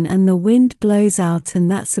blows in and the wind blows out,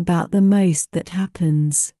 and that's about the most that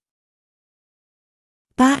happens.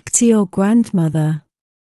 Back to your grandmother.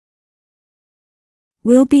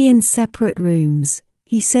 We'll be in separate rooms,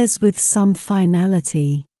 he says with some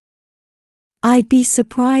finality. I'd be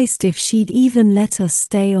surprised if she'd even let us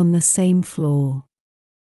stay on the same floor.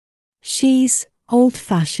 She's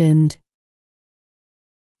old-fashioned.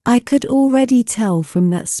 I could already tell from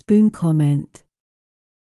that spoon comment.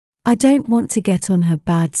 I don't want to get on her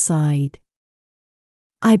bad side.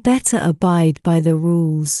 I better abide by the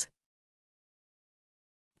rules.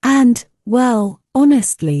 And, well,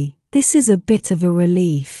 honestly, this is a bit of a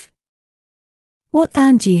relief. What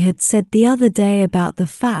Angie had said the other day about the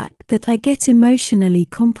fact that I get emotionally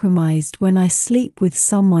compromised when I sleep with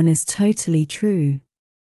someone is totally true.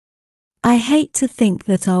 I hate to think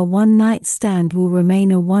that our one-night stand will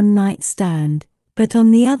remain a one-night stand, but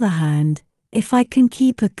on the other hand, if I can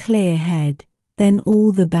keep a clear head, then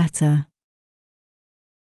all the better.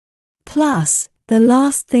 Plus, the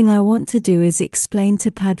last thing I want to do is explain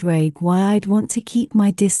to Padraig why I'd want to keep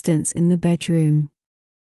my distance in the bedroom.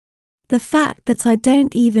 The fact that I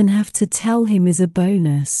don't even have to tell him is a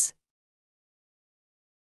bonus.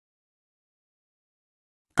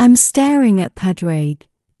 I'm staring at Padraig,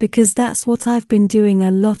 because that's what I've been doing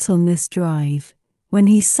a lot on this drive, when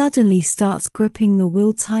he suddenly starts gripping the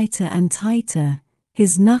wheel tighter and tighter,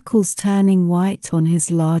 his knuckles turning white on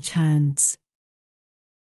his large hands.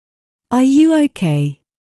 Are you okay?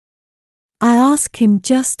 I ask him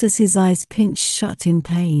just as his eyes pinch shut in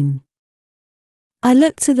pain. I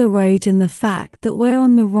look to the road and the fact that we're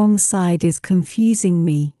on the wrong side is confusing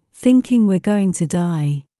me, thinking we're going to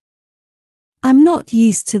die. I'm not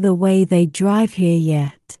used to the way they drive here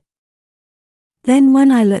yet. Then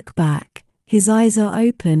when I look back, his eyes are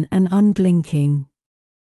open and unblinking.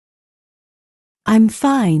 I'm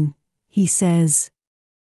fine, he says.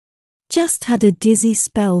 Just had a dizzy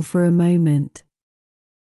spell for a moment.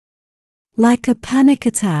 Like a panic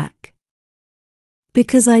attack.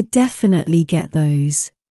 Because I definitely get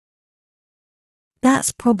those.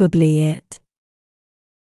 That's probably it.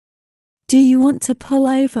 Do you want to pull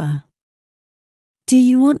over? Do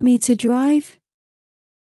you want me to drive?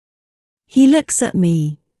 He looks at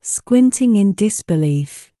me, squinting in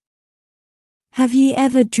disbelief. Have you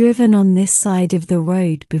ever driven on this side of the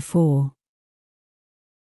road before?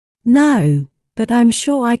 No, but I'm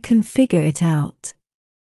sure I can figure it out.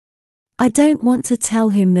 I don't want to tell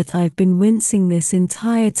him that I've been wincing this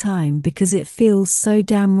entire time because it feels so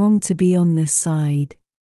damn wrong to be on this side.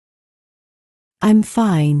 I'm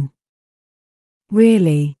fine.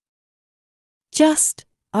 Really. Just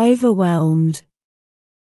overwhelmed.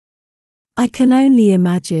 I can only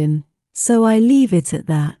imagine, so I leave it at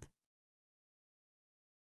that.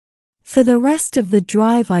 For the rest of the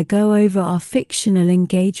drive I go over our fictional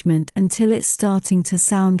engagement until it's starting to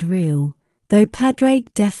sound real, though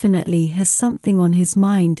Padraig definitely has something on his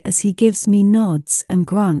mind as he gives me nods and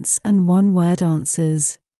grunts and one-word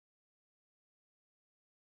answers.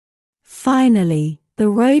 Finally, the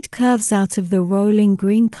road curves out of the rolling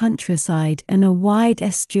green countryside and a wide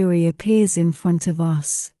estuary appears in front of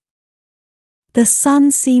us. The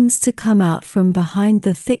sun seems to come out from behind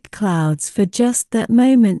the thick clouds for just that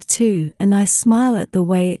moment too, and I smile at the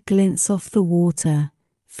way it glints off the water,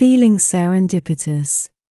 feeling serendipitous.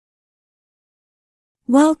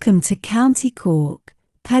 Welcome to County Cork,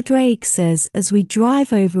 Padraig says as we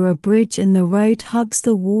drive over a bridge and the road hugs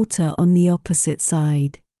the water on the opposite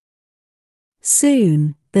side.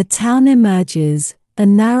 Soon, the town emerges, a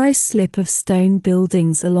narrow slip of stone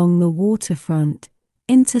buildings along the waterfront,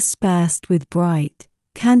 interspersed with bright,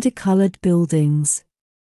 candy-colored buildings.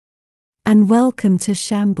 And welcome to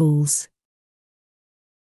Shambles.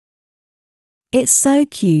 It's so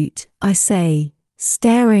cute, I say,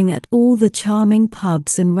 staring at all the charming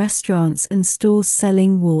pubs and restaurants and stores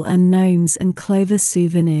selling wool and gnomes and clover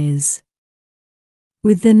souvenirs.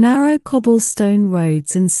 With the narrow cobblestone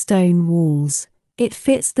roads and stone walls, it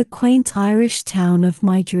fits the quaint Irish town of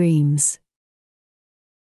my dreams.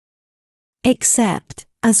 Except,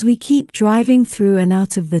 as we keep driving through and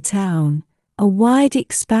out of the town, a wide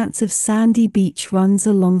expanse of sandy beach runs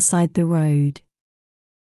alongside the road.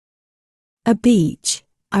 A beach,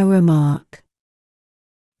 I remark.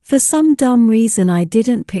 For some dumb reason I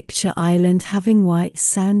didn't picture Ireland having white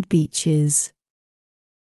sand beaches.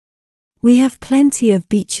 We have plenty of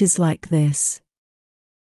beaches like this.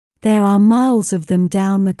 There are miles of them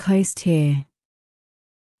down the coast here.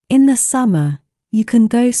 In the summer, you can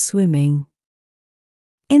go swimming.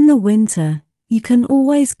 In the winter, you can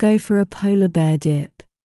always go for a polar bear dip.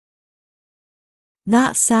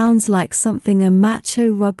 That sounds like something a macho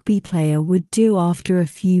rugby player would do after a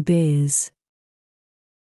few beers.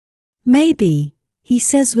 Maybe, he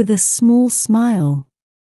says with a small smile.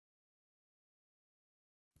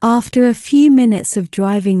 After a few minutes of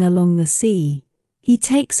driving along the sea, he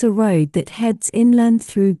takes a road that heads inland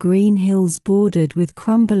through green hills bordered with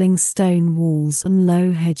crumbling stone walls and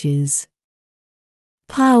low hedges.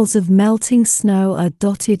 Piles of melting snow are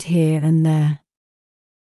dotted here and there.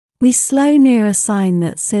 We slow near a sign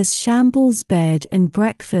that says Shambles Bed and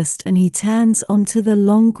Breakfast, and he turns onto the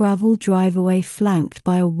long gravel driveway flanked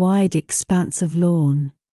by a wide expanse of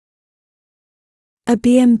lawn. A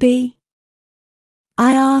B&B?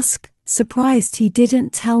 I ask, surprised he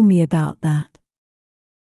didn't tell me about that.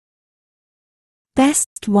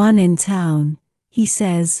 Best one in town, he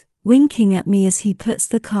says, winking at me as he puts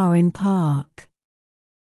the car in park.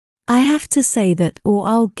 I have to say that or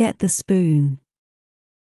I'll get the spoon.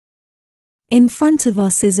 In front of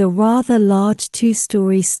us is a rather large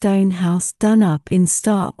two-story stone house done up in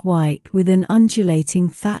stark white with an undulating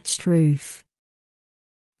thatched roof.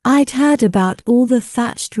 I'd heard about all the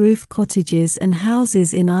thatched roof cottages and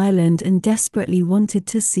houses in Ireland and desperately wanted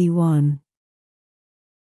to see one.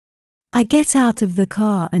 I get out of the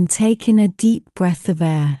car and take in a deep breath of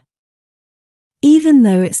air. Even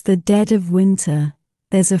though it's the dead of winter,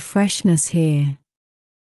 there's a freshness here.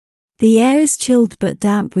 The air is chilled but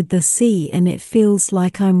damp with the sea, and it feels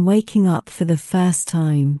like I'm waking up for the first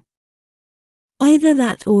time. Either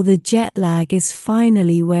that or the jet lag is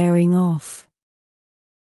finally wearing off.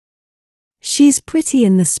 She's pretty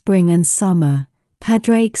in the spring and summer,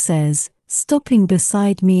 Padraig says, stopping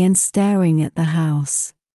beside me and staring at the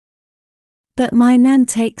house. But my nan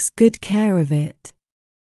takes good care of it.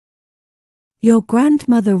 Your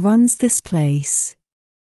grandmother runs this place?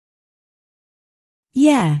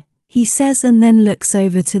 Yeah, he says, and then looks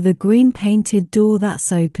over to the green-painted door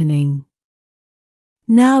that's opening.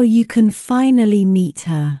 Now you can finally meet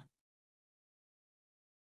her.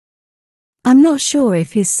 I'm not sure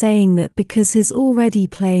if he's saying that because he's already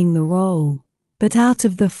playing the role, but out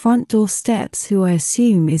of the front door steps who I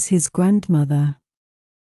assume is his grandmother.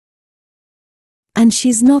 And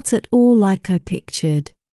she's not at all like I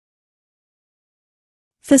pictured.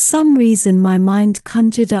 For some reason my mind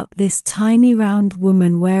conjured up this tiny round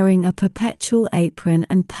woman wearing a perpetual apron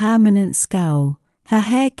and permanent scowl, her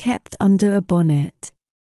hair kept under a bonnet.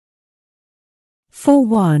 For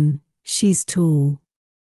one, she's tall.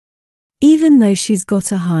 Even though she's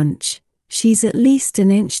got a hunch, she's at least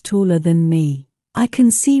an inch taller than me. I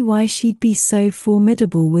can see why she'd be so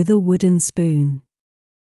formidable with a wooden spoon.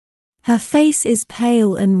 Her face is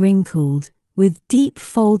pale and wrinkled, with deep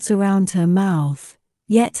folds around her mouth.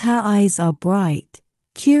 Yet her eyes are bright,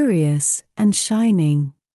 curious, and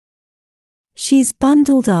shining. She's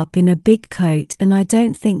bundled up in a big coat and I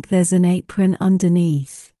don't think there's an apron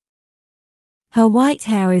underneath. Her white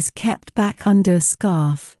hair is kept back under a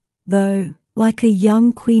scarf, though, like a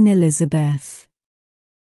young Queen Elizabeth.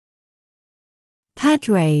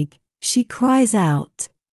 Padraig, she cries out.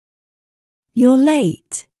 You're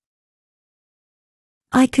late.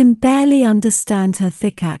 I can barely understand her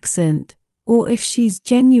thick accent, or if she's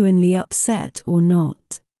genuinely upset or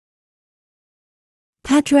not.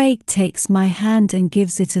 Padraig takes my hand and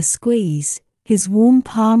gives it a squeeze, his warm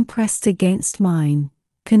palm pressed against mine,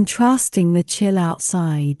 contrasting the chill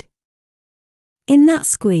outside. In that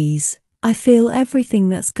squeeze, I feel everything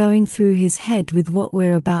that's going through his head with what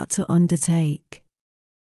we're about to undertake.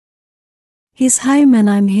 He's home and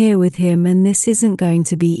I'm here with him, and this isn't going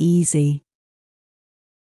to be easy.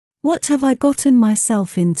 What have I gotten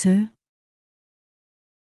myself into?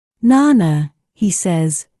 Nana, he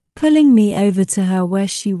says, pulling me over to her where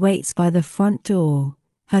she waits by the front door,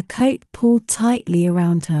 her coat pulled tightly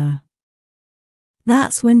around her.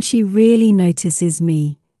 That's when she really notices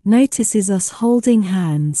me, notices us holding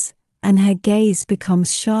hands, and her gaze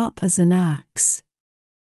becomes sharp as an axe.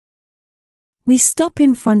 We stop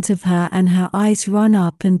in front of her and her eyes run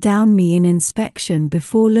up and down me in inspection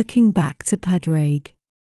before looking back to Padraig.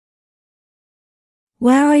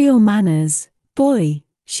 Where are your manners, boy?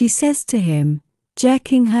 She says to him,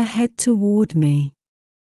 jerking her head toward me.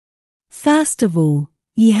 First of all,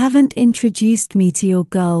 you haven't introduced me to your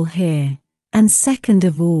girl here, and second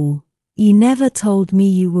of all, you never told me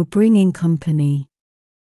you were bringing company.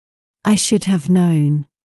 I should have known.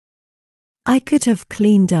 I could have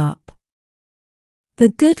cleaned up. The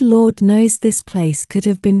good Lord knows this place could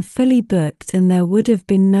have been fully booked and there would have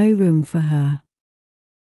been no room for her.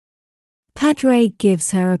 Padraig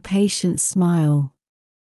gives her a patient smile.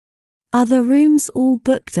 Are the rooms all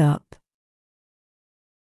booked up?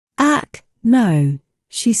 No,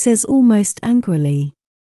 she says almost angrily.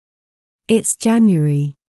 It's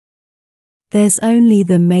January. There's only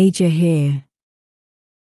the Major here.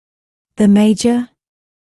 The Major?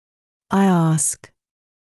 I ask.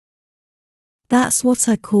 That's what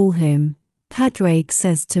I call him, Padraig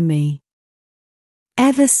says to me.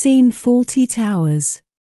 Ever seen Fawlty Towers?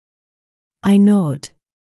 I nod.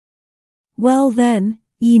 Well then,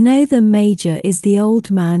 you know the Major is the old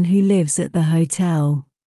man who lives at the hotel.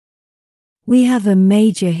 We have a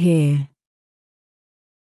Major here.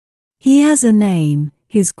 He has a name,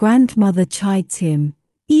 his grandmother chides him,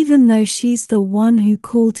 even though she's the one who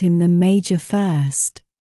called him the Major first.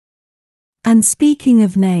 And speaking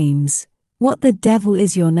of names, what the devil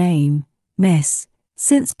is your name, miss,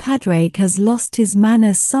 since Padraig has lost his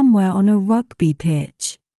manners somewhere on a rugby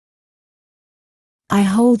pitch? I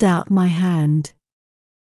hold out my hand.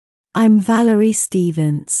 I'm Valerie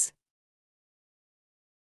Stephens.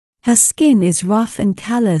 Her skin is rough and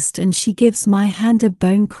calloused and she gives my hand a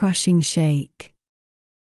bone-crushing shake.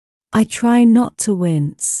 I try not to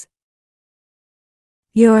wince.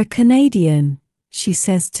 You're a Canadian, she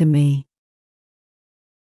says to me.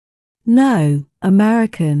 No,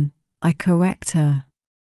 American, I correct her.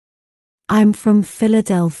 I'm from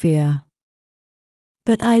Philadelphia.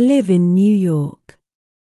 But I live in New York.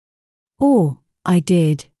 Or, I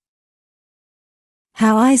did.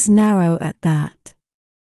 Her eyes narrow at that.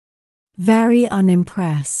 Very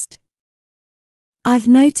unimpressed. I've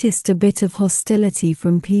noticed a bit of hostility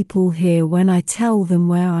from people here when I tell them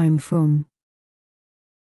where I'm from.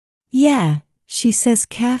 Yeah, she says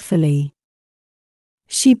carefully.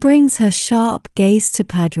 She brings her sharp gaze to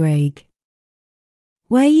Padraig.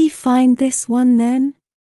 Where ye find this one then?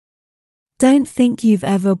 Don't think you've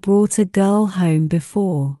ever brought a girl home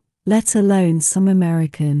before, let alone some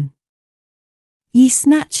American. Ye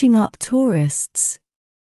snatching up tourists?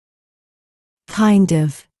 Kind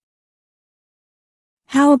of.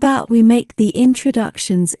 How about we make the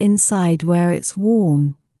introductions inside where it's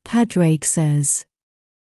warm, Padraig says.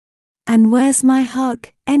 And where's my hug,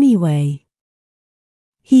 anyway?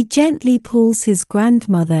 He gently pulls his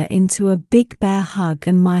grandmother into a big bear hug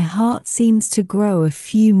and my heart seems to grow a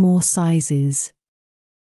few more sizes.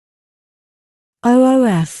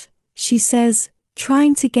 OOF, she says,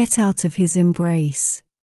 trying to get out of his embrace.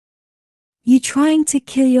 You trying to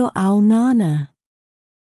kill your owl Nana?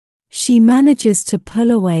 She manages to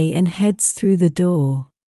pull away and heads through the door.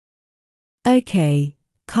 Okay,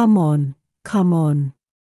 come on, come on.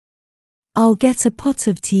 I'll get a pot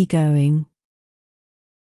of tea going.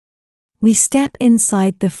 We step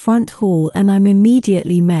inside the front hall and I'm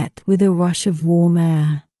immediately met with a rush of warm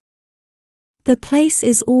air. The place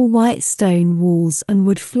is all white stone walls and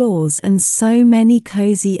wood floors and so many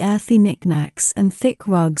cozy earthy knickknacks and thick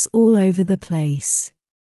rugs all over the place.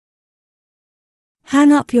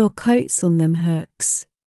 Hang up your coats on them hooks.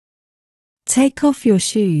 Take off your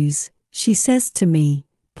shoes, she says to me,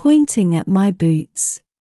 pointing at my boots.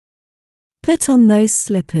 Put on those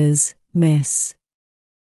slippers, miss.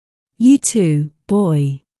 You too,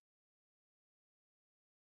 boy.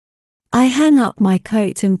 I hang up my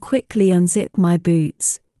coat and quickly unzip my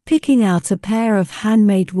boots, picking out a pair of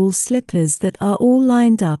handmade wool slippers that are all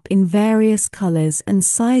lined up in various colors and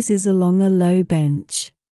sizes along a low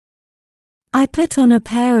bench. I put on a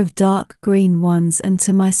pair of dark green ones and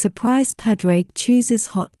to my surprise Padraig chooses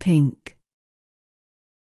hot pink.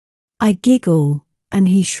 I giggle, and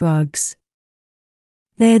he shrugs.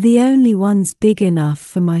 They're the only ones big enough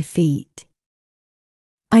for my feet.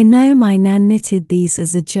 I know my nan knitted these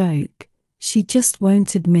as a joke, she just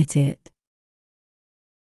won't admit it.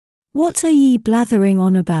 What are ye blathering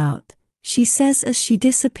on about? She says as she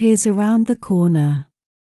disappears around the corner.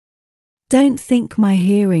 Don't think my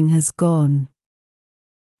hearing has gone.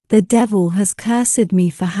 The devil has cursed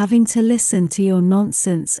me for having to listen to your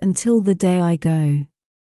nonsense until the day I go.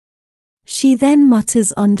 She then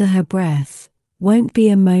mutters under her breath, won't be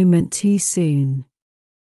a moment too soon.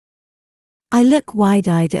 I look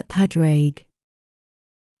wide-eyed at Padraig.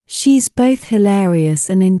 She's both hilarious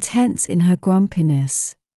and intense in her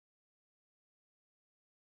grumpiness.